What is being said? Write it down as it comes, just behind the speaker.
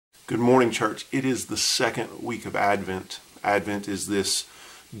Good morning, church. It is the second week of Advent. Advent is this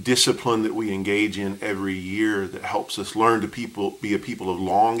discipline that we engage in every year that helps us learn to be a people of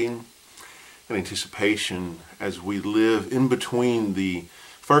longing and anticipation as we live in between the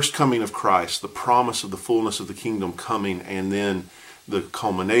first coming of Christ, the promise of the fullness of the kingdom coming, and then the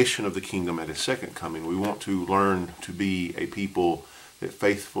culmination of the kingdom at his second coming. We want to learn to be a people that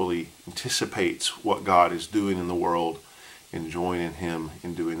faithfully anticipates what God is doing in the world and joining him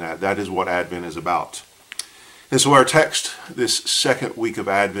in doing that. That is what Advent is about. And so our text this second week of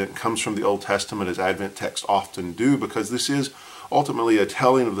Advent comes from the Old Testament, as Advent texts often do, because this is ultimately a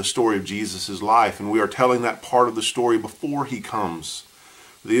telling of the story of Jesus' life, and we are telling that part of the story before he comes.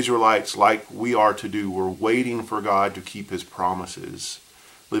 The Israelites, like we are to do, were waiting for God to keep his promises,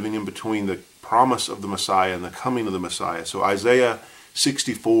 living in between the promise of the Messiah and the coming of the Messiah. So Isaiah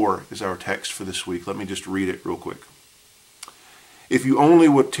 64 is our text for this week. Let me just read it real quick. If you only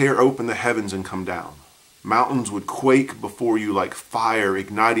would tear open the heavens and come down, mountains would quake before you like fire,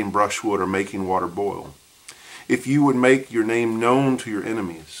 igniting brushwood or making water boil. If you would make your name known to your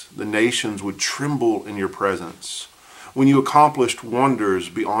enemies, the nations would tremble in your presence. When you accomplished wonders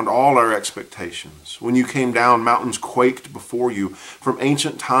beyond all our expectations, when you came down, mountains quaked before you. From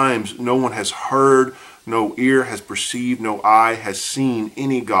ancient times, no one has heard, no ear has perceived, no eye has seen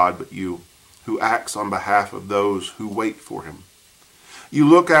any God but you, who acts on behalf of those who wait for him. You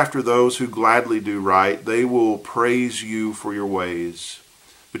look after those who gladly do right. They will praise you for your ways.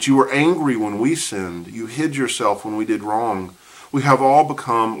 But you were angry when we sinned. You hid yourself when we did wrong. We have all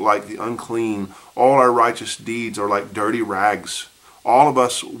become like the unclean. All our righteous deeds are like dirty rags. All of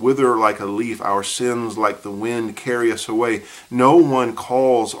us wither like a leaf. Our sins, like the wind, carry us away. No one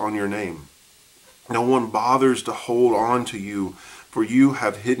calls on your name. No one bothers to hold on to you, for you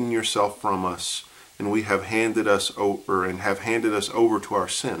have hidden yourself from us, and we have handed us over to our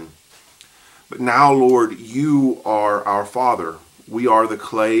sin. But now, Lord, you are our Father. We are the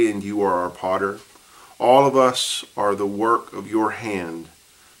clay and you are our potter. All of us are the work of your hand.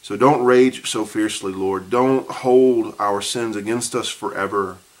 So don't rage so fiercely, Lord. Don't hold our sins against us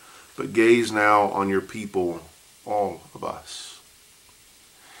forever, but gaze now on your people, all of us.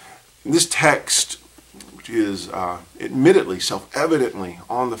 This text, which is admittedly, self-evidently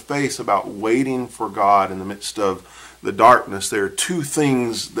on the face about waiting for God in the midst of the darkness, there are two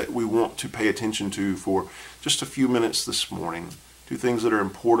things that we want to pay attention to for just a few minutes this morning. Two things that are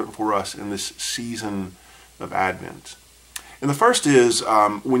important for us in this season of Advent. And the first is,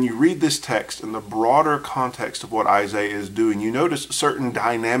 when you read this text in the broader context of what Isaiah is doing, you notice certain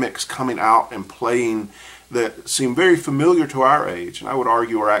dynamics coming out and playing that seem very familiar to our age, and I would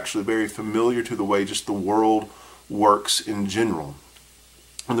argue are actually very familiar to the way just the world works in general.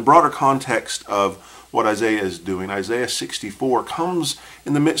 In the broader context of what Isaiah is doing, Isaiah 64 comes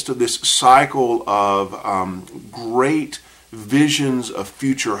in the midst of this cycle of great visions of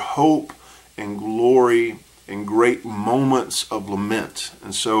future hope and glory and great moments of lament.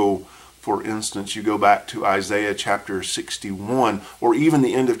 And so, for instance, you go back to Isaiah chapter 61, or even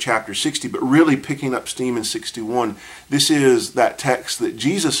the end of chapter 60, but really picking up steam in 61. This is that text that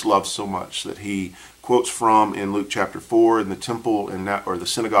Jesus loves so much that he quotes from in Luke chapter 4 in the temple, or the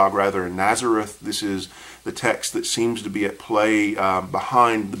synagogue rather, in Nazareth. This is the text that seems to be at play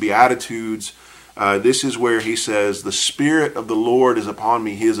behind the Beatitudes. This is where he says, "The Spirit of the Lord is upon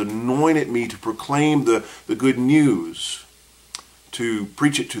me. He has anointed me to proclaim the good news, to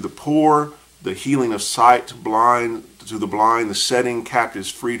preach it to the poor, the healing of sight to the blind, the setting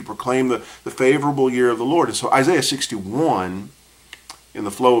captives free, to proclaim the favorable year of the Lord." And so Isaiah 61, in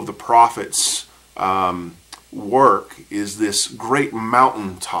the flow of the prophets' work, is this great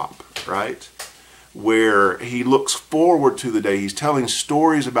mountaintop, right? Where he looks forward to the day. He's telling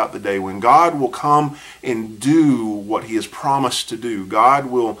stories about the day when God will come and do what he has promised to do. God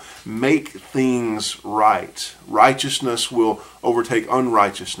will make things right. Righteousness will overtake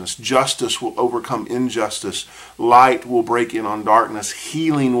unrighteousness. Justice will overcome injustice. Light will break in on darkness.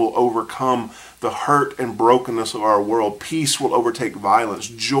 Healing will overcome the hurt and brokenness of our world. Peace will overtake violence.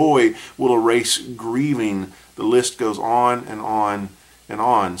 Joy will erase grieving. The list goes on and on and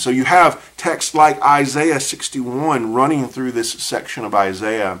on. So you have texts like Isaiah 61 running through this section of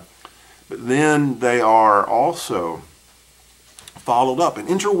Isaiah, but then they are also followed up and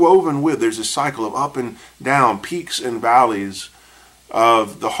interwoven with, there's a cycle of up and down, peaks and valleys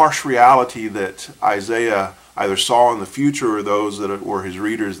of the harsh reality that Isaiah either saw in the future, or those that were his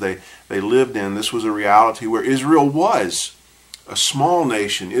readers, they lived in. This was a reality where Israel was a small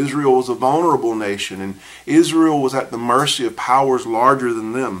nation. Israel was a vulnerable nation, and Israel was at the mercy of powers larger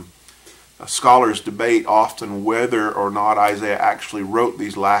than them. Scholars debate often whether or not Isaiah actually wrote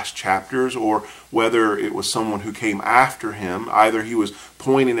these last chapters, or whether it was someone who came after him. Either he was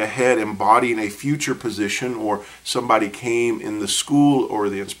pointing ahead, embodying a future position, or somebody came in the school or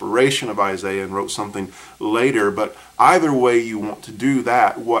the inspiration of Isaiah and wrote something later. But either way you want to do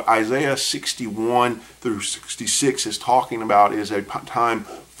that, what Isaiah 61 through 66 is talking about is a time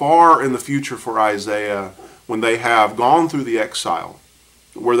far in the future for Isaiah, when they have gone through the exile,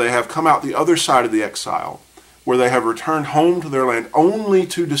 where they have come out the other side of the exile, where they have returned home to their land only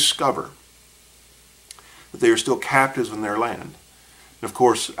to discover that they are still captives in their land. And of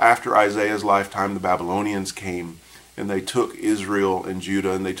course, after Isaiah's lifetime, the Babylonians came and they took Israel and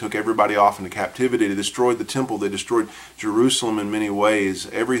Judah, and they took everybody off into captivity. They destroyed the temple. They destroyed Jerusalem in many ways.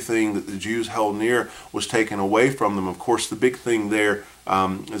 Everything that the Jews held near was taken away from them. Of course, the big thing there,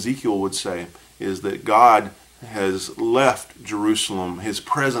 Ezekiel would say, is that God has left Jerusalem. His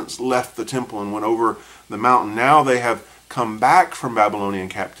presence left the temple and went over the mountain. Now they have come back from Babylonian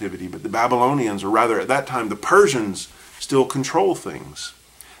captivity, but the Babylonians, or rather at that time the Persians, still control things.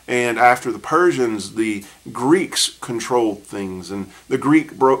 And after the Persians, the Greeks controlled things, and the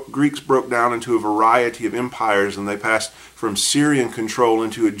Greeks broke down into a variety of empires, and they passed from Syrian control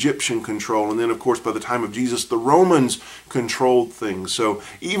into Egyptian control, and then of course by the time of Jesus the Romans controlled things. So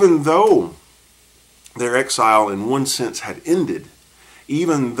even though their exile in one sense had ended,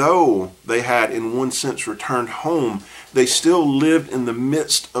 even though they had in one sense returned home, they still lived in the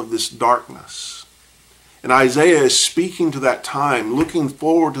midst of this darkness. And Isaiah is speaking to that time, looking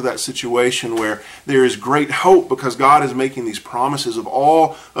forward to that situation where there is great hope, because God is making these promises of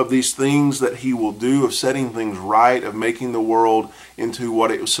all of these things that he will do, of setting things right, of making the world into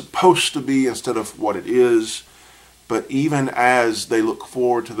what it was supposed to be instead of what it is. But even as they look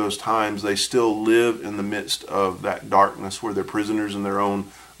forward to those times, they still live in the midst of that darkness, where they're prisoners in their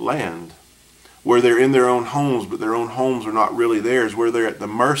own land, where they're in their own homes, but their own homes are not really theirs, where they're at the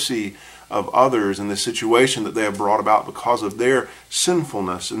mercy of others in the situation that they have brought about because of their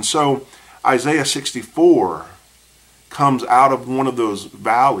sinfulness. And so Isaiah 64 comes out of one of those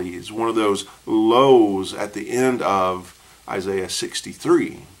valleys, one of those lows at the end of Isaiah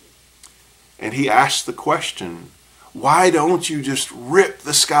 63. And he asks the question, why don't you just rip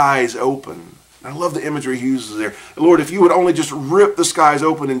the skies open? And I love the imagery he uses there. Lord, if you would only just rip the skies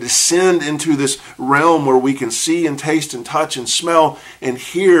open and descend into this realm where we can see and taste and touch and smell and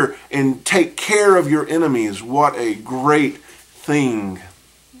hear and take care of your enemies, what a great thing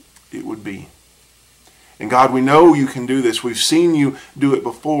it would be. And God, we know you can do this. We've seen you do it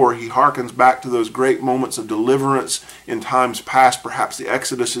before. He harkens back to those great moments of deliverance in times past. Perhaps the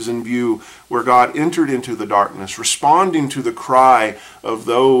Exodus is in view, where God entered into the darkness, responding to the cry of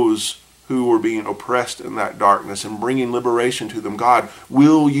those who were being oppressed in that darkness and bringing liberation to them. God,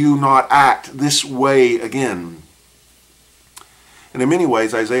 will you not act this way again? And in many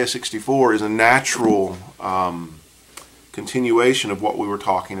ways, Isaiah 64 is a natural continuation of what we were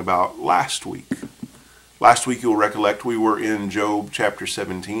talking about last week. Last week, you'll recollect, we were in Job chapter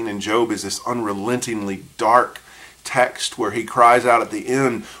 17, and Job is this unrelentingly dark text where he cries out at the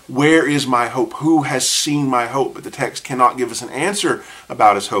end, where is my hope? Who has seen my hope? But the text cannot give us an answer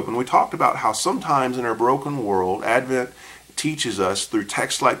about his hope. And we talked about how sometimes in our broken world, Advent teaches us through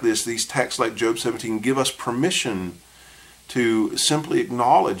texts like this, these texts like Job 17, give us permission to simply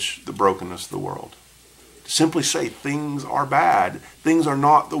acknowledge the brokenness of the world. Simply say things are bad. Things are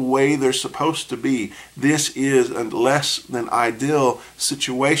not the way they're supposed to be. This is a less than ideal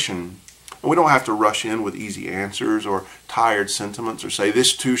situation. And we don't have to rush in with easy answers or tired sentiments or say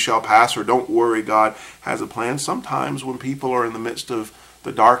this too shall pass or don't worry, God has a plan. Sometimes when people are in the midst of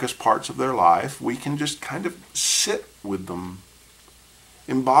the darkest parts of their life, we can just kind of sit with them.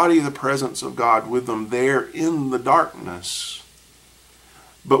 Embody the presence of God with them there in the darkness.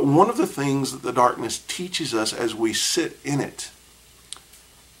 But one of the things that the darkness teaches us as we sit in it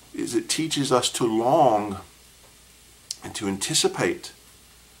is it teaches us to long and to anticipate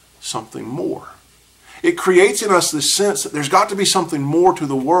something more. It creates in us this sense that there's got to be something more to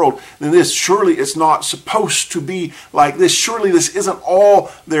the world than this. Surely it's not supposed to be like this. Surely this isn't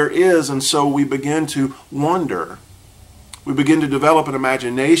all there is. And so we begin to wonder. We begin to develop an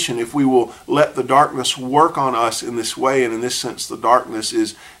imagination if we will let the darkness work on us in this way. And in this sense, the darkness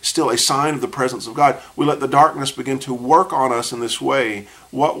is still a sign of the presence of God. We let the darkness begin to work on us in this way.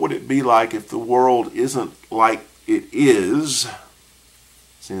 What would it be like if the world isn't like it is?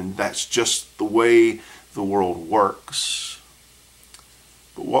 And that's just the way the world works.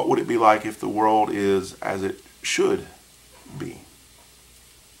 But what would it be like if the world is as it should be?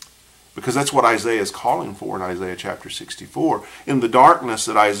 Because that's what Isaiah is calling for in Isaiah chapter 64. In the darkness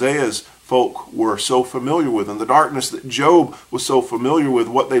that Isaiah's folk were so familiar with, in the darkness that Job was so familiar with,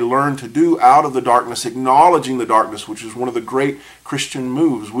 what they learned to do out of the darkness, acknowledging the darkness, which is one of the great Christian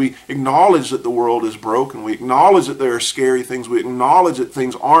moves. We acknowledge that the world is broken. We acknowledge that there are scary things. We acknowledge that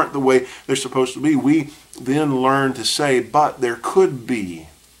things aren't the way they're supposed to be. We then learn to say, but there could be,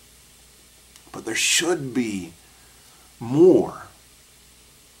 but there should be more.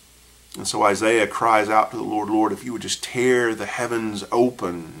 And so Isaiah cries out to the Lord, Lord, if you would just tear the heavens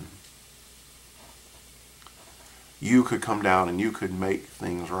open, you could come down and you could make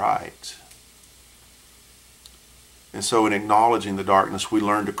things right. And so in acknowledging the darkness, we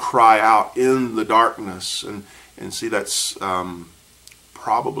learn to cry out in the darkness. And see, that's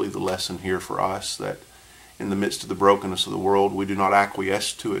probably the lesson here for us, that in the midst of the brokenness of the world, we do not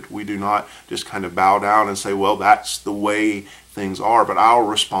acquiesce to it. We do not just kind of bow down and say, well, that's the way things are. But our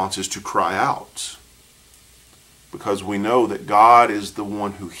response is to cry out, because we know that God is the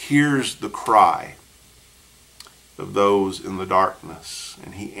one who hears the cry of those in the darkness,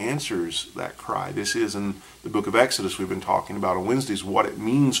 and he answers that cry. This is in the book of Exodus we've been talking about on Wednesdays, what it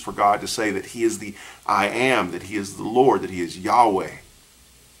means for God to say that he is the I am, that he is the Lord, that he is Yahweh.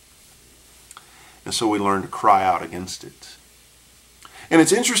 And so we learn to cry out against it. And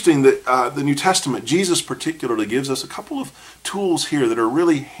it's interesting that the New Testament, Jesus particularly, gives us a couple of tools here that are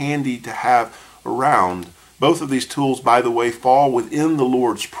really handy to have around. Both of these tools, by the way, fall within the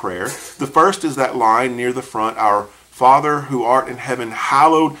Lord's Prayer. The first is that line near the front, our Father who art in heaven,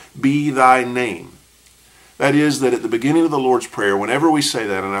 hallowed be thy name. That is, that at the beginning of the Lord's Prayer, whenever we say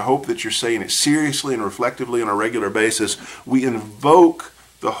that, and I hope that you're saying it seriously and reflectively on a regular basis, we invoke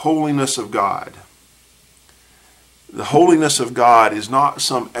the holiness of God. The holiness of God is not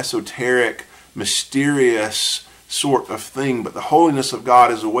some esoteric, mysterious sort of thing, but the holiness of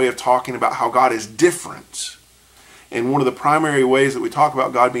God is a way of talking about how God is different. And one of the primary ways that we talk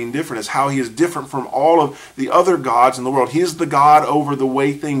about God being different is how he is different from all of the other gods in the world. He is the God over the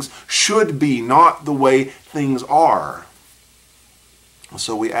way things should be, not the way things are.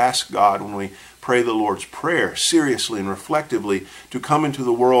 So we ask God, when we pray the Lord's Prayer, seriously and reflectively, to come into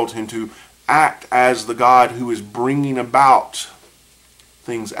the world and to act as the God who is bringing about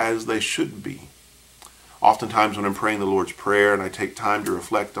things as they should be. Oftentimes when I'm praying the Lord's Prayer and I take time to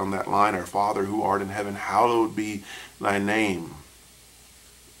reflect on that line, our Father who art in heaven, hallowed be thy name,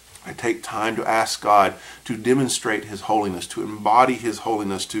 I take time to ask God to demonstrate his holiness, to embody his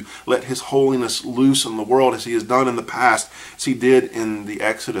holiness, to let his holiness loose in the world as he has done in the past, as he did in the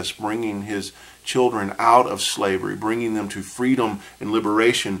Exodus, bringing his children out of slavery, bringing them to freedom and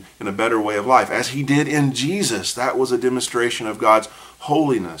liberation in a better way of life. As he did in Jesus, that was a demonstration of God's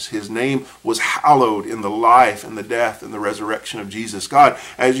holiness. His name was hallowed in the life and the death and the resurrection of Jesus. God,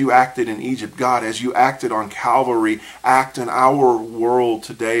 as you acted in Egypt, God, as you acted on Calvary, act in our world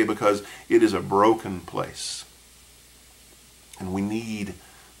today, because it is a broken place. And we need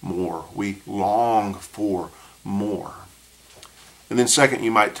more. We long for more. And then second,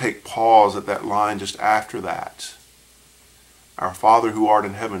 you might take pause at that line just after that. Our Father who art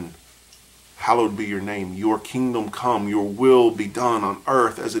in heaven, hallowed be your name. Your kingdom come. Your will be done on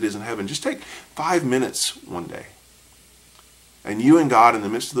earth as it is in heaven. Just take 5 minutes one day. And you and God, in the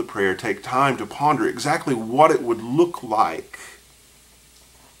midst of the prayer, take time to ponder exactly what it would look like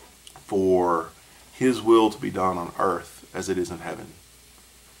for his will to be done on earth as it is in heaven.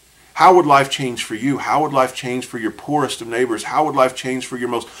 How would life change for you? How would life change for your poorest of neighbors? How would life change for your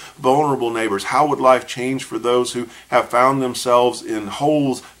most vulnerable neighbors? How would life change for those who have found themselves in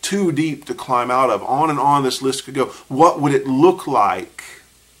holes too deep to climb out of? On and on this list could go. What would it look like?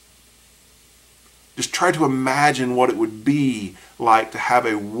 Just try to imagine what it would be like to have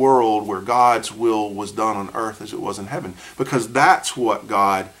a world where God's will was done on earth as it was in heaven. Because that's what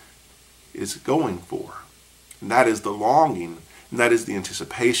God is going for. And that is the longing. And that is the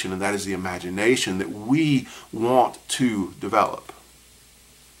anticipation, and that is the imagination that we want to develop.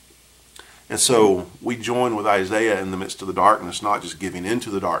 And so we join with Isaiah in the midst of the darkness, not just giving into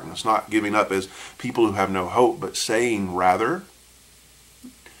the darkness, not giving up as people who have no hope, but saying rather,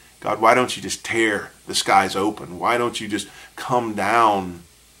 God, why don't you just tear the skies open? Why don't you just come down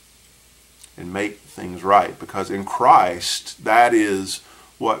and make things right? Because in Christ, that is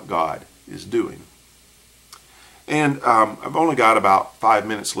what God is doing. And I've only got about 5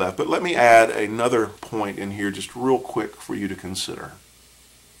 minutes left, but let me add another point in here just real quick for you to consider.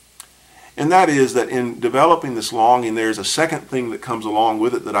 And that is that in developing this longing, there's a second thing that comes along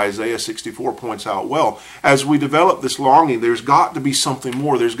with it that Isaiah 64 points out well. As we develop this longing, there's got to be something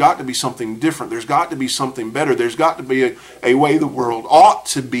more. There's got to be something different. There's got to be something better. There's got to be a way the world ought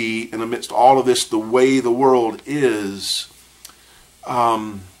to be. And amidst all of this, the way the world is,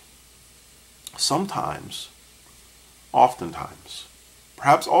 sometimes, oftentimes,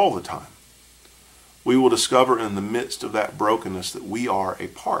 perhaps all the time, we will discover in the midst of that brokenness that we are a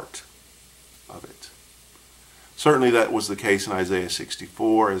part of it. Certainly that was the case in Isaiah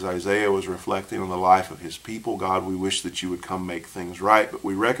 64 as Isaiah was reflecting on the life of his people. God, we wish that you would come make things right, but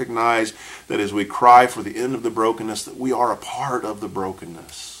we recognize that as we cry for the end of the brokenness, that we are a part of the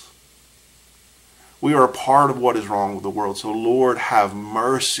brokenness. We are a part of what is wrong with the world. So Lord, have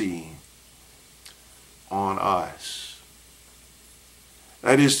mercy on us.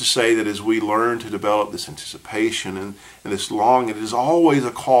 That is to say that as we learn to develop this anticipation and this longing, it is always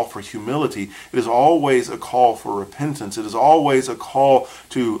a call for humility. It is always a call for repentance. It is always a call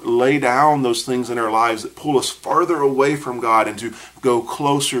to lay down those things in our lives that pull us further away from God and to go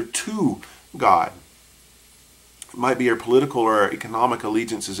closer to God. It might be our political or our economic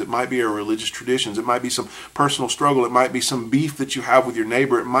allegiances. It might be our religious traditions. It might be some personal struggle. It might be some beef that you have with your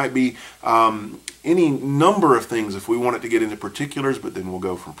neighbor. It might be any number of things if we wanted to get into particulars, but then we'll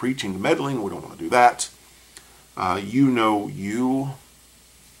go from preaching to meddling. We don't want to do that. You know you.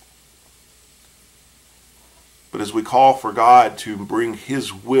 But as we call for God to bring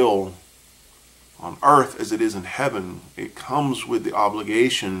his will on earth as it is in heaven, it comes with the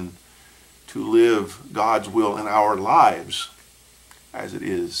obligation to live God's will in our lives as it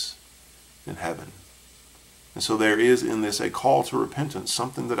is in heaven. And so there is in this a call to repentance,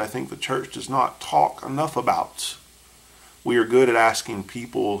 something that I think the church does not talk enough about. We are good at asking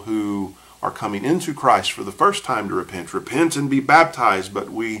people who are coming into Christ for the first time to repent. Repent and be baptized, but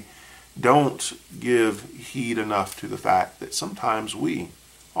we don't give heed enough to the fact that sometimes we,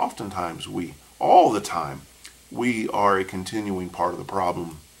 oftentimes we, all the time, we are a continuing part of the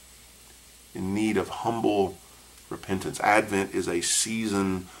problem in need of humble repentance. Advent is a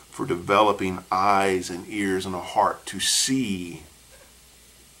season for developing eyes and ears and a heart to see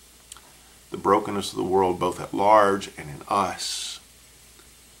the brokenness of the world both at large and in us,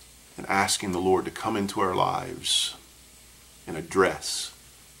 and asking the Lord to come into our lives and address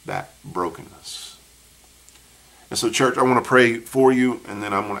that brokenness. And so, church, I want to pray for you, and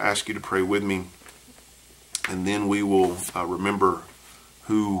then I'm going to ask you to pray with me, and then we will remember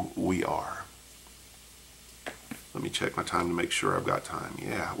who we are. Let me check my time to make sure I've got time.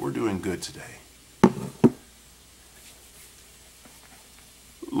 Yeah, we're doing good today.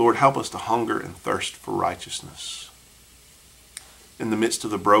 Lord, help us to hunger and thirst for righteousness. In the midst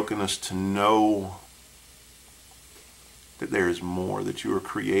of the brokenness, to know that there is more, that you are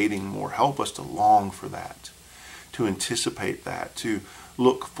creating more. Help us to long for that, to anticipate that, to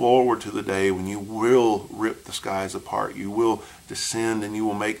look forward to the day when you will rip the skies apart. You will descend and you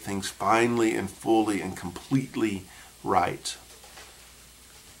will make things finally and fully and completely right.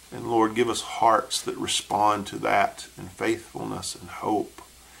 And Lord, give us hearts that respond to that in faithfulness and hope,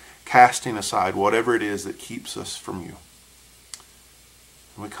 casting aside whatever it is that keeps us from you.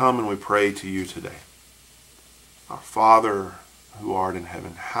 And we come and we pray to you today. Our Father who art in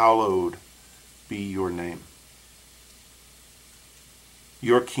heaven, hallowed be your name.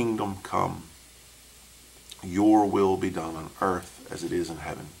 Your kingdom come. Your will be done on earth as it is in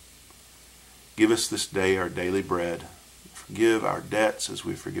heaven. Give us this day our daily bread. Forgive our debts as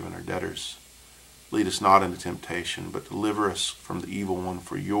we've forgiven our debtors. Lead us not into temptation, but deliver us from the evil one.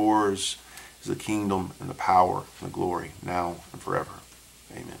 For yours is the kingdom and the power and the glory, now and forever.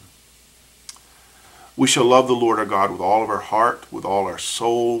 Amen. We shall love the Lord our God with all of our heart, with all our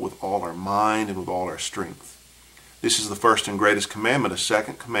soul, with all our mind, and with all our strength. This is the first and greatest commandment. A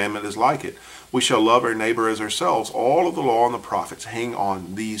second commandment is like it. We shall love our neighbor as ourselves. All of the law and the prophets hang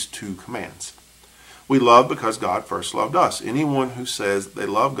on these two commands. We love because God first loved us. Anyone who says they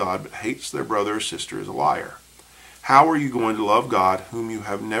love God but hates their brother or sister is a liar. How are you going to love God whom you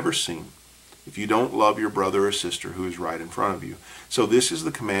have never seen if you don't love your brother or sister who is right in front of you? So this is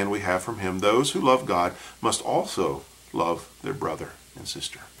the command we have from him. Those who love God must also love their brother and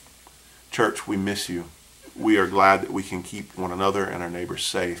sister. Church, we miss you. We are glad that we can keep one another and our neighbors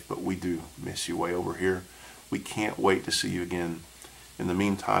safe, but we do miss you way over here. We can't wait to see you again. In the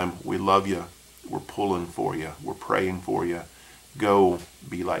meantime, we love you. We're pulling for you. We're praying for you. Go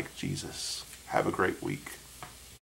be like Jesus. Have a great week.